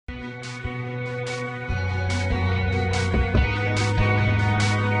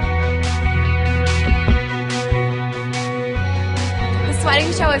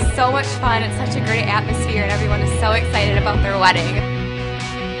wedding show is so much fun. It's such a great atmosphere and everyone is so excited about their wedding.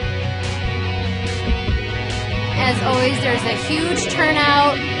 As always, there's a huge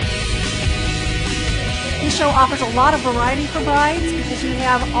turnout. The show offers a lot of variety for brides because you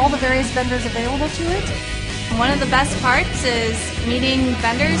have all the various vendors available to it. One of the best parts is meeting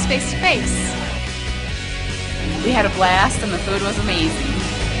vendors face to face. We had a blast and the food was amazing.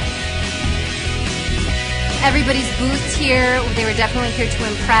 Everybody's booths here, they were definitely here to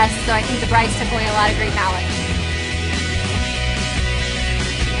impress, so I think the brides took away a lot of great knowledge.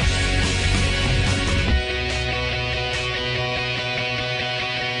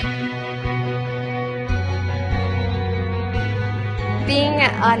 Being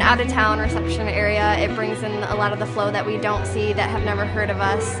an out-of-town reception area, it brings in a lot of the flow that we don't see, that have never heard of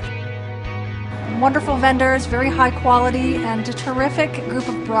us. Wonderful vendors, very high quality, and a terrific group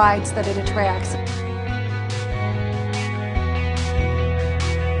of brides that it attracts.